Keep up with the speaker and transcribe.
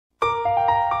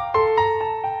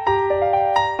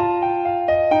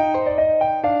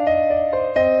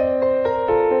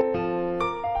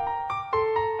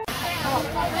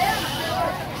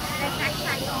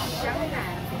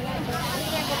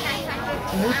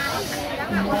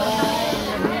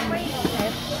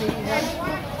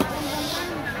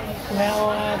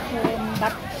Well,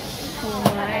 bắt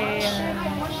my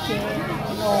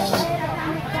channel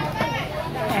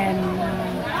and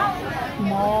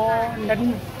more than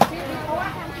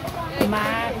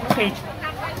market.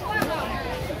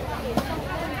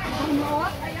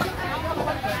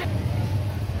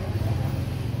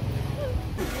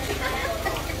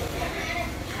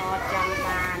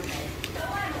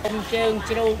 Chương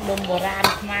trù đùm bồ ràm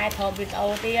mai thô biết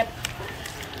ô tiết.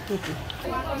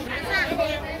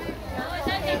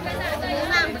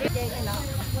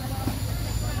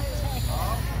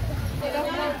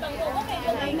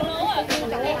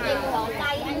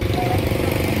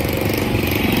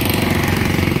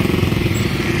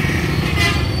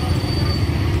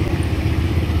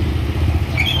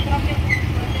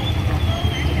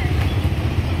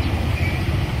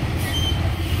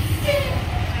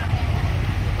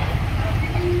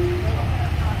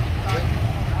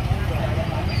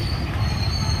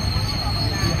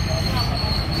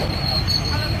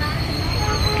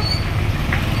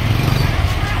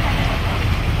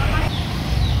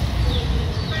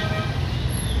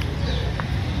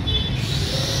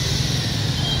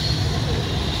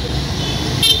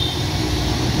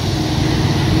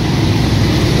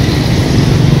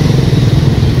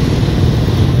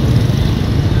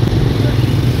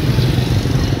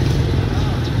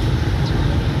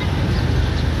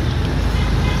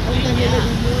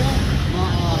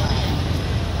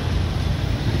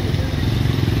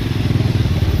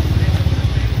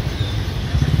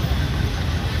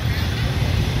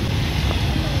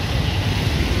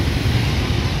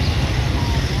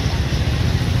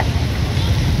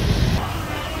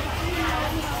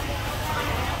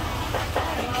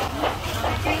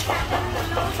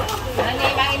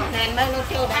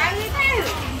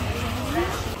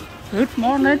 Good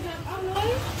morning.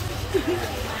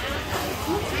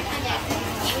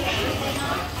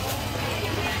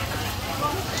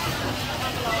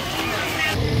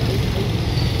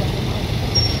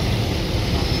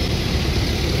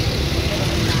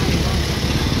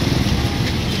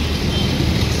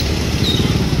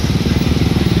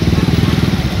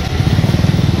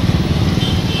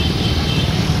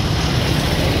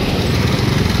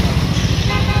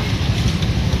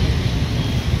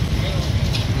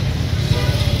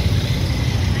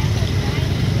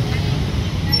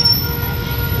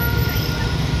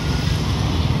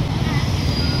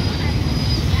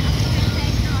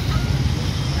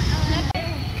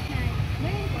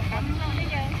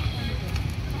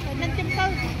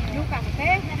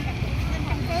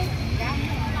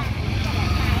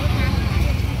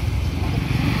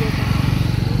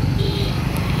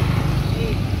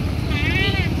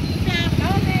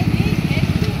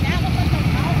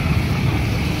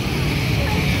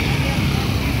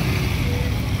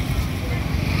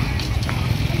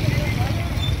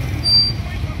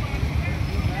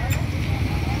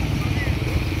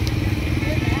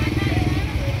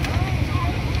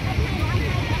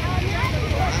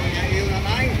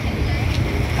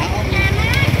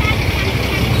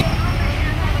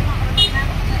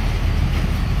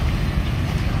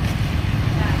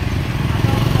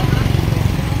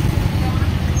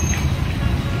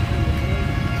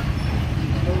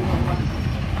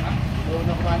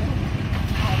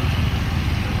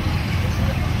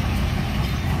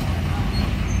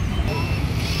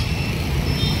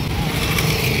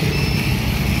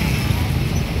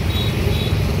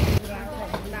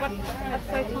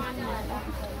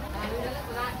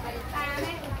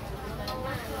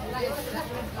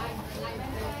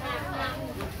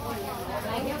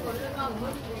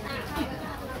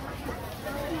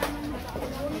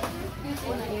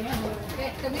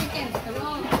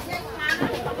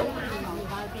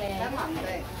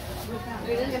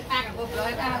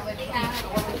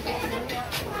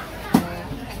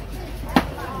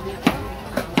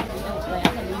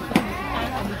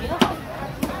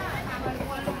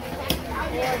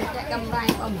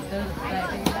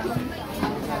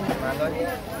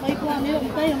 Mấy con như một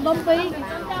cây bông phi.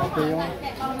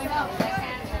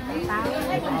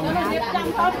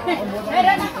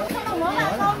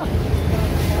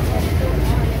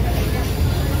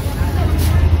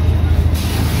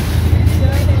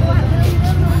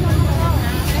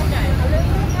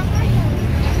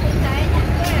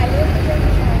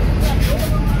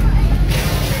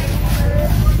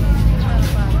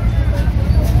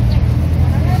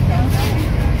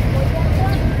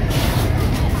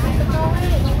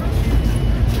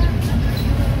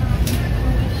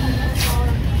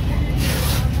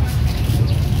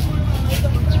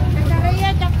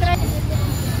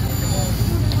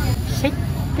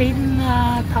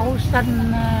 1,000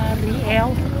 riel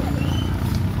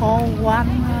for 1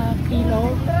 kilo.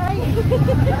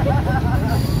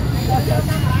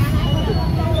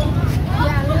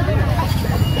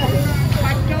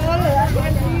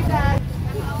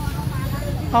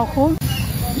 Cool.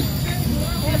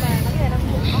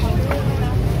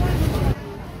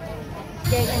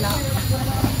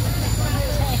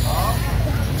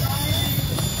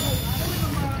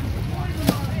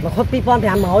 mà khốt pi pon thì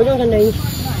ăn mỏi cho nên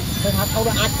tôi thật không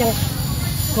được ăn chân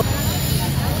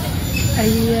ai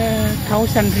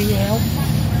 1,000 riel.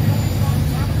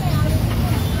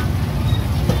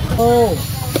 ô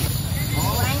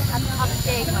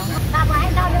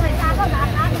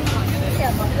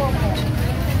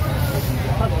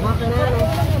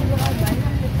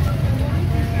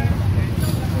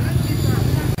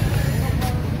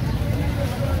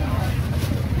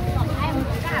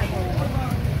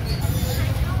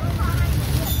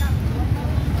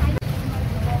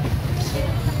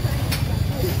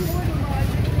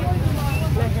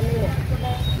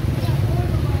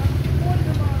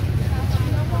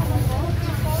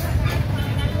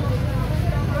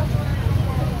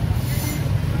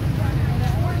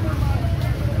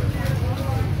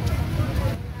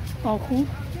Cool.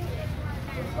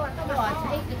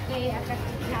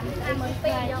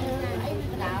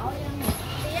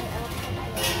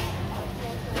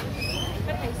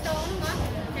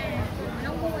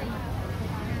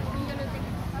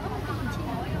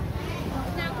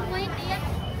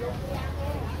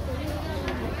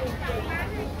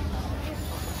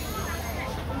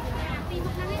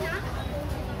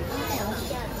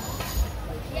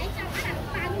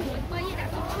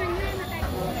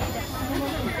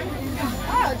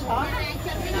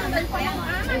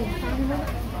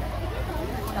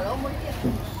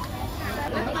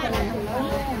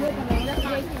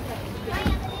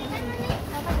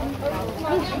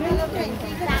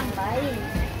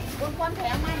 Con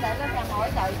thèm ăn để con thèm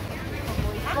hỏi rồi.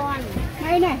 Con.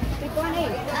 Đây này, cái con đi.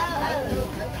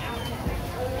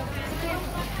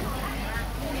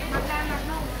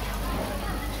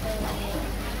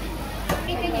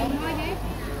 Cái gì thôi đấy.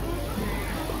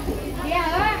 Dạ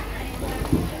hả?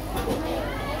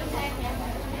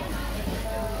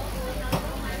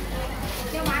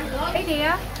 Cái gì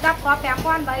á? Đọc có bé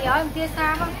con bây giờ kia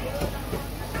xa không?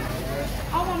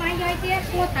 Ông mà mang cho ai kia,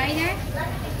 cua thấy đấy.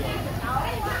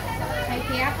 Thầy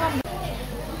kia không?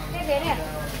 Cái gì nè?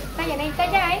 Ta nhận anh tới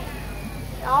chứ ấy?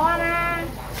 Đó ra.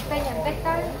 Ta nhận tới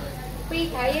tới. Pi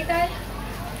thấy ấy tới.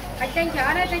 Ở trên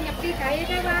chợ đây ta nhập pi thấy ấy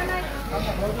tới ba đây.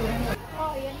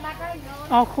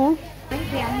 Cool. Anh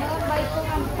kèm nữa bay cô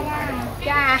ăn ra.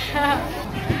 Chà.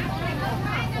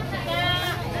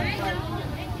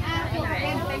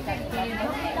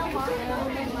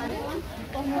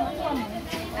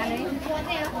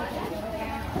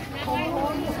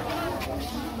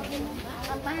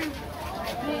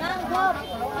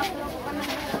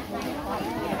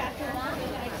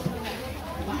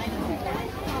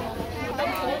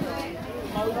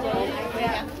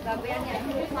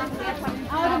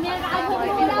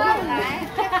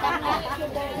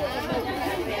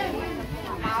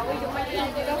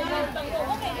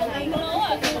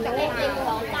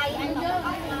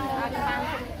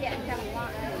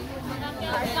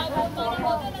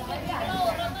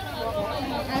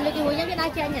 Anh lấy cái mũi giống cái đai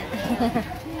trên nhỉ?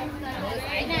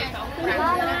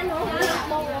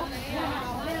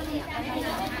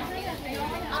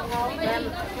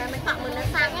 Mình tặng mình nó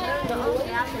sang đó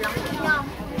thì lòng không?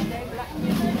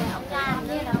 Ông cha không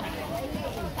biết đâu.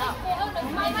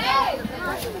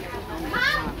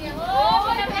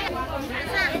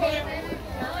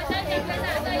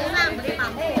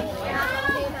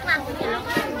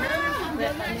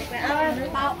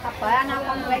 Bao cặp bè nào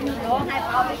con quen nữa hai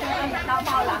bao với đâu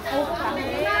bao là cu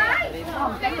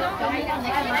không cái được cho mấy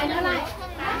mai nữa này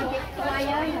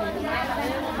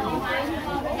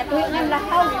nhà tôi em là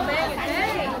không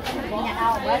nhà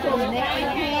đâu bởi vì mình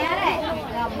nghe đấy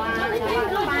rồi mà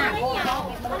ba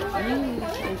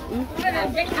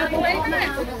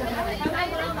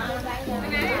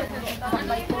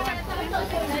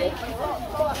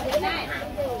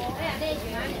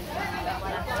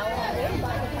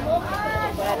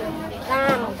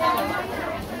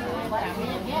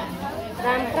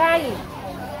làm cây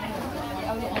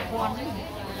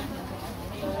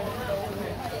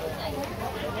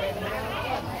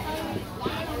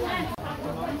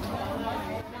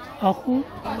Cool.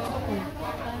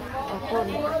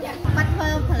 bắt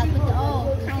thơm phải là cái ô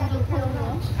không dùng thơm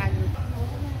nữa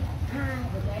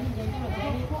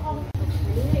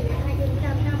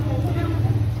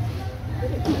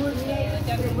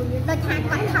tôi thang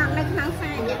bắt thang đây thang xa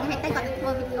vậy hay tay còn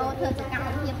thơm video thơm cho cao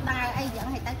nhiệt đài ấy vậy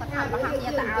hay tay còn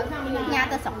nhà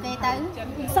tôi sọc kê tới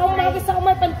xong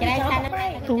mấy bên kia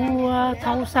tu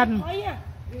thâu sân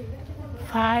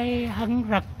phải hấn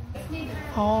rật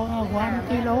có 1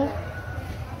 kilo.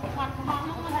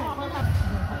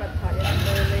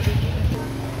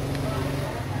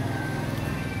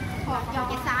 cho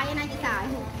cái sai này cái sai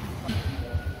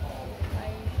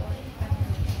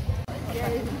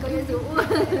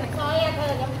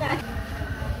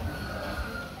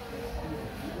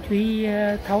Truy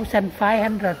thâu sân phải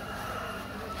hấn rật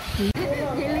đi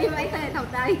lên mấy tay thầu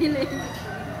tay đi lên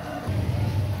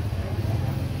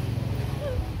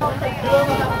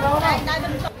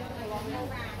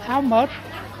how much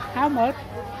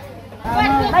đây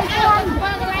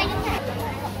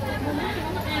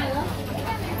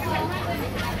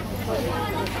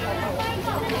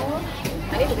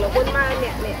đấy được là quân ma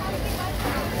nè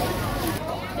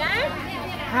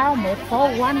how much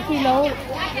for 1 kilo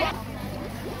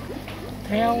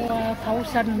theo thâu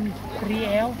sân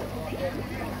riel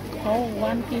có 1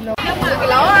 kilo. 1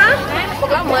 kilo hả? 1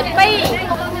 kilo 10 pi.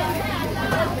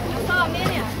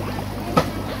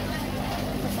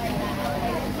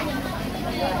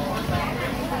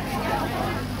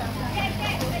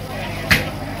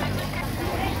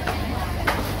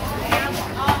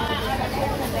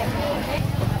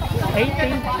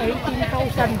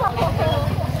 $18,000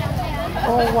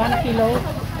 for 1 kilo.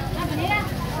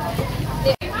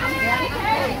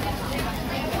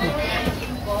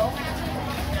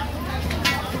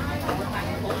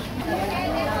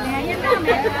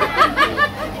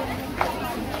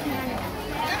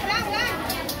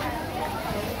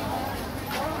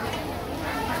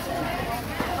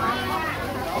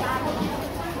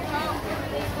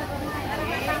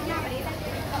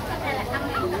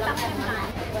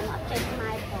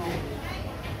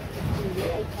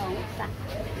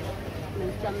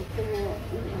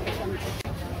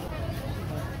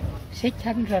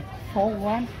 $600 for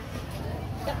one.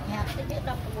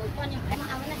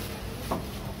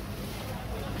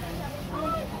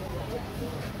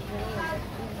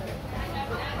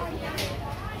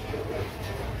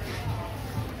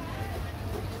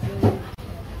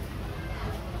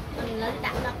 lấy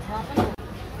đặt đặt hộp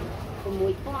của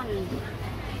 10 con.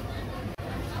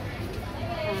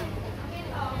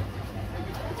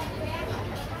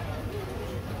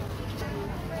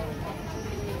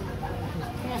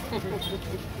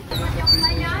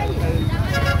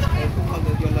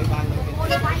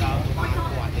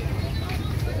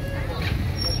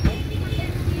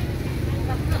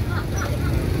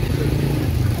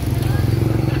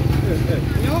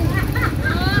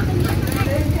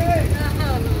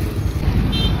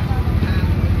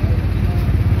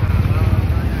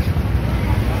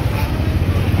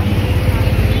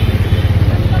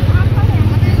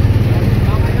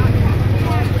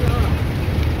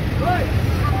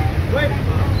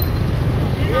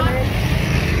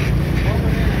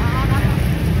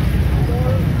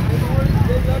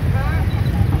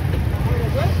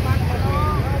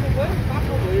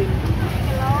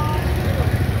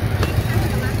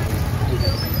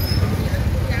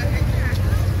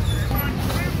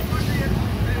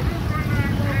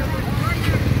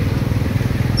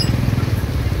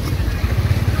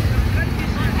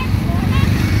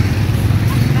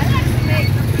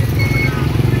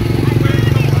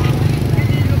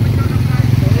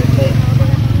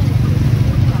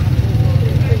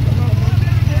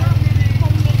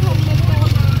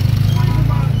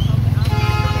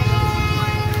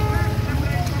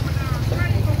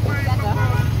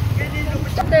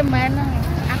 Mà nó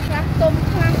ăn rác tôm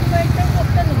khoang quay tới một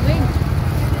tên là mình.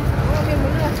 Mình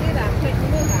muốn là cái là phải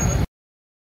mua cả.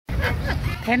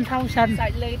 10,000.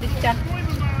 Sợi lê đi chân.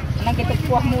 Nó cái tục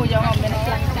qua mua cho họ mình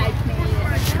làm chay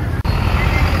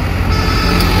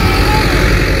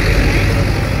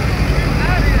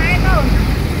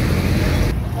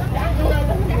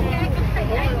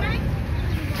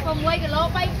còn 10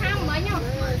 kg bay khám mới nhau.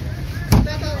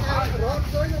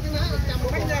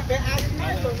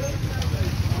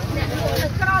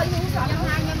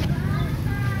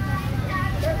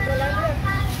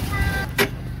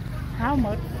 How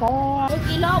much for 1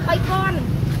 kilo bay con. 1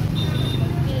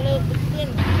 kilo tiền.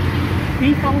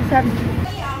 3,000.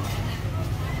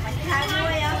 Hai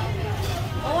mươi à?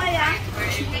 Ôi à?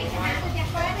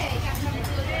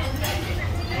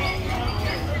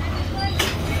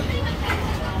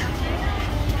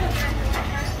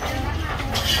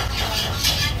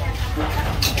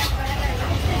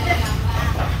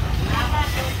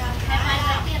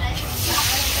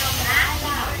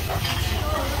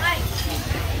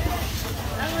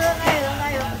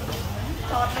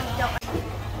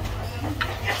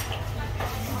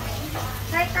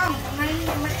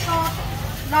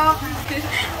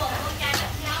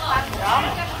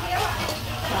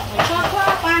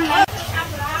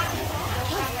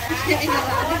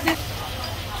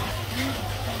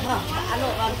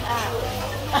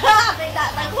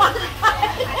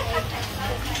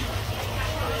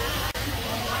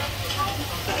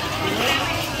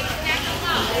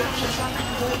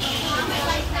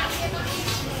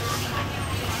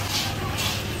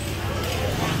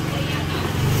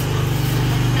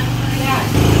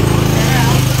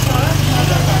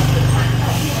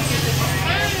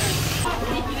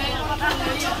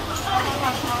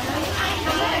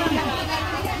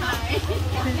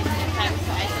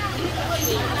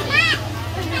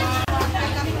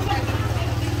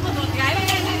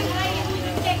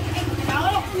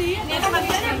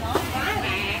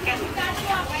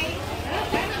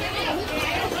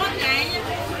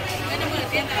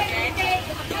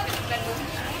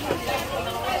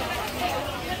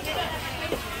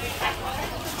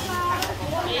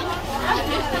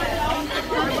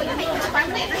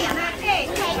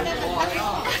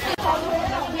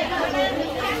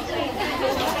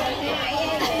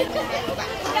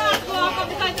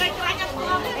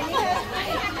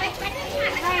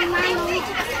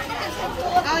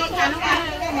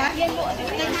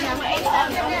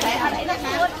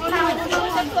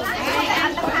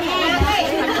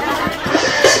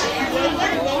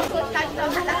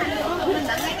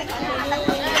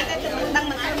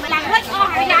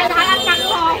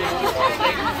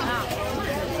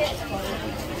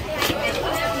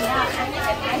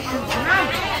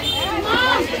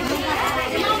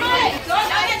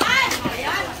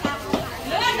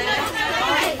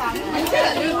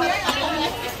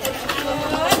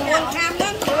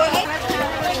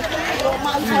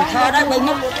 Thôi đây bình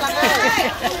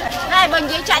Này bình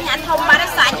dưới chanh anh không bán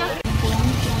sạch nhá.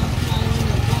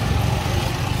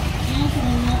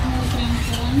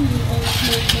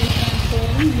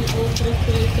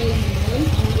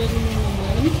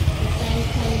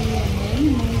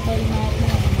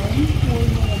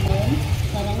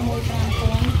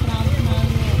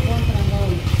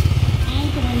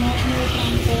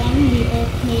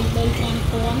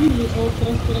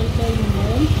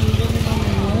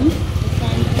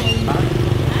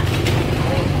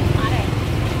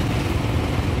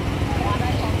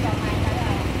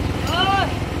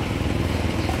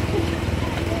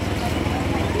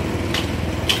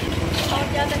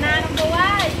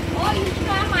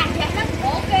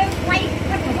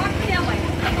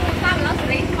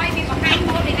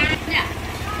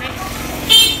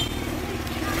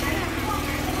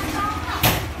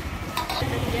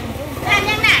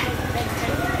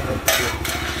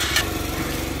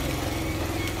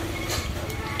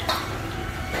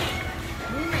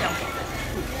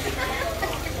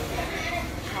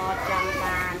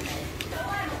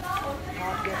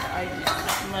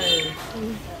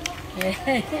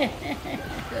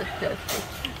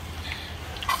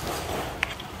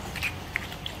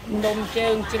 Nôm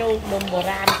chương chru nôm bồ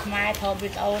ran mai thò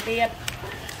video tiết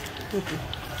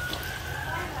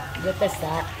được tất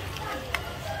cả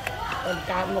còn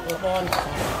cao một con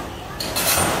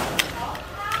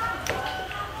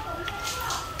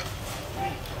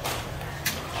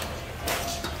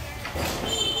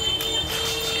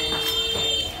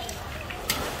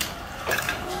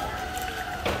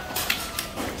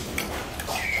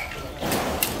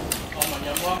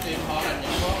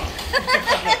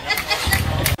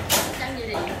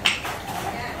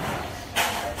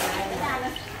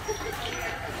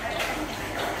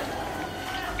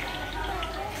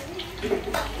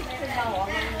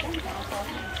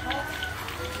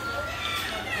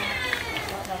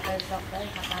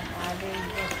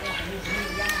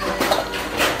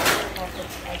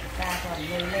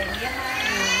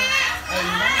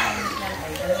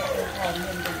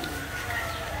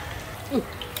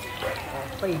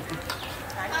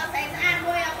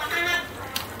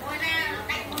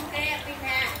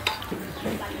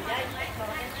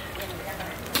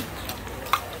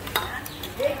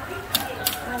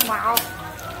màu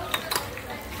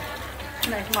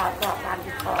này màu gọt ăn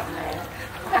thì còn này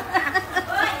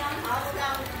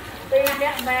pi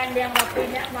nét men đen và pi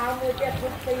nét máu mua chết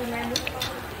cũng pi men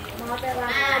máu tê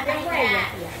là cái quay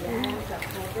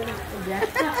vậy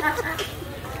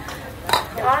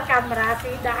đó camera thì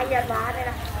đã giờ ba đây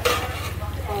nè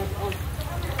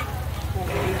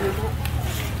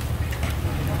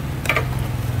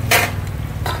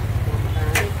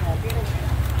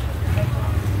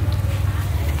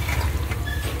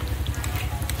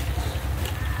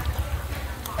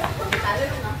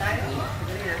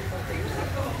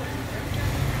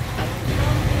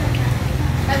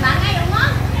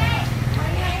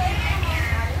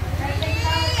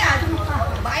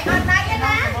Bye.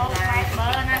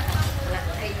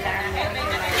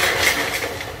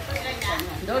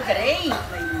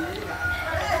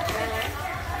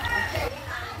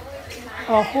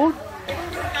 Ồ hút.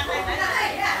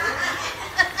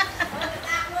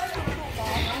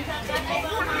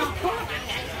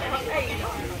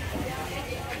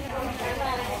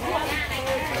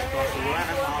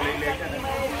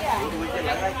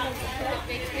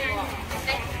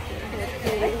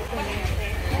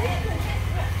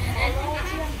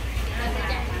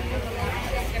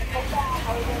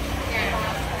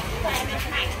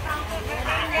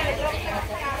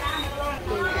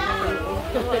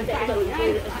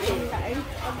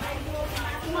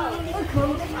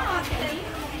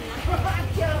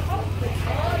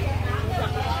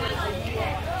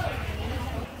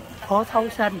 Phổ thâu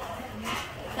xanh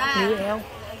như eo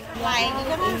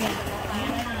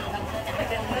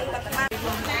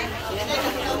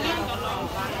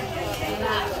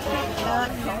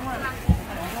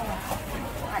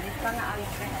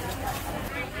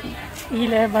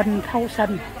Eleven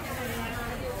thousand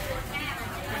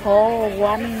for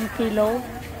 1 kilo.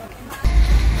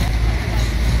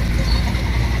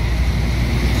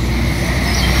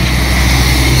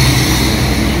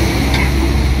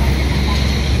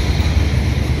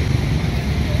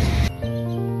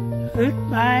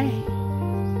 Goodbye.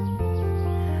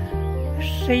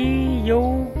 See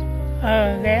you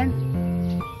again.